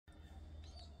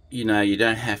You know, you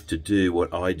don't have to do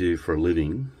what I do for a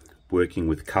living, working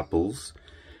with couples,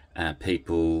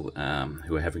 people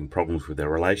who are having problems with their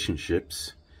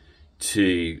relationships,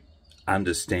 to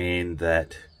understand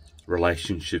that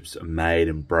relationships are made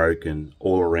and broken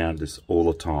all around us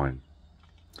all the time.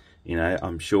 You know,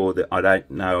 I'm sure that I don't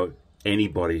know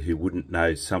anybody who wouldn't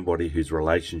know somebody whose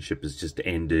relationship has just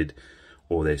ended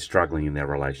or they're struggling in their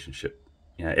relationship.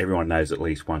 You know, everyone knows at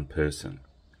least one person.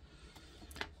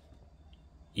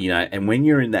 You know, and when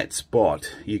you're in that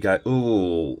spot, you go,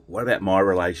 oh, what about my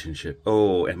relationship?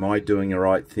 Oh, am I doing the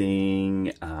right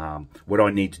thing? What do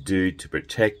I need to do to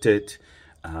protect it?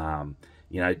 And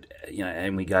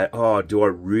we go, oh, do I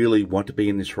really want to be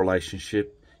in this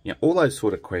relationship? You know, all those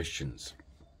sort of questions.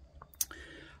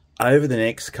 Over the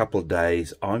next couple of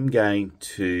days, I'm going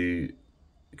to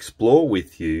explore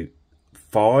with you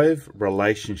 5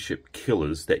 relationship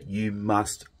killers that you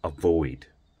must avoid.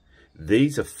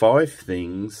 These are 5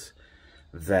 things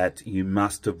that you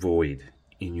must avoid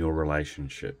in your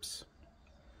relationships.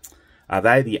 Are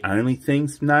they the only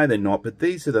things? No, they're not, but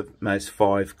these are the most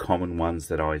 5 common ones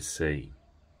that I see.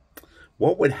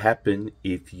 What would happen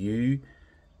if you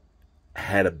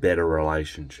had a better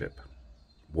relationship?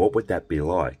 What would that be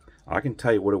like? I can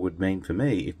tell you what it would mean for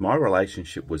me. If my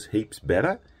relationship was heaps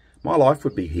better, my life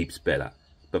would be heaps better,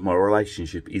 but my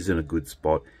relationship isn't a good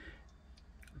spot.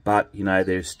 But, you know,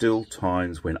 there's still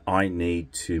times when I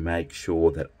need to make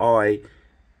sure that I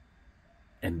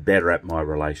am better at my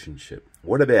relationship.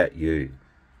 What about you?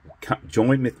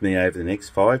 Join with me over the next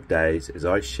 5 days as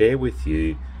I share with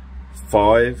you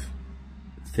 5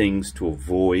 things to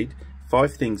avoid,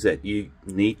 5 things that you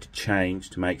need to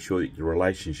change to make sure that your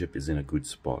relationship is in a good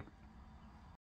spot.